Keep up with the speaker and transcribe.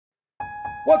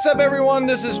What's up everyone,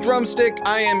 this is Drumstick.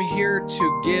 I am here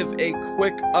to give a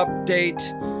quick update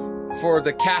for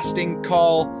the casting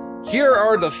call. Here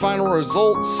are the final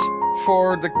results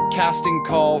for the casting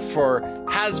call for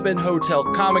Hazbin Hotel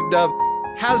Comic Dub,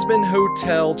 Hazbin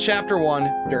Hotel Chapter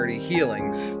 1 Dirty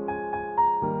Healings.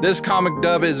 This comic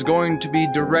dub is going to be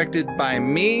directed by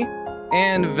me,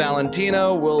 and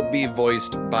Valentino will be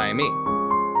voiced by me.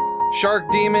 Shark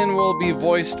Demon will be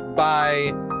voiced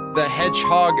by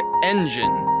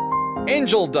TheHedgehogEngine.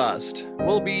 Angel Dust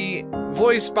will be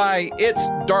voiced by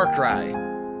iTzDarkrai.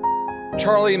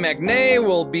 Charlie Magne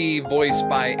will be voiced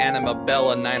by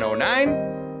AnimaBella909.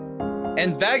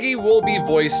 And Vaggie will be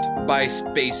voiced by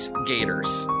SpaceGators.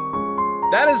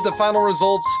 That is the final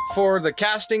results for the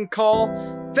casting call.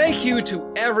 Thank you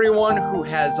to everyone who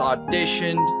has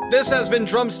auditioned. This has been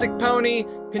Drumstick Pony.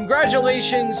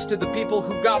 Congratulations to the people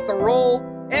who got the role.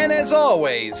 And as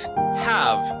always,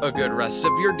 have a good rest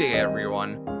of your day,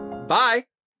 everyone. Bye!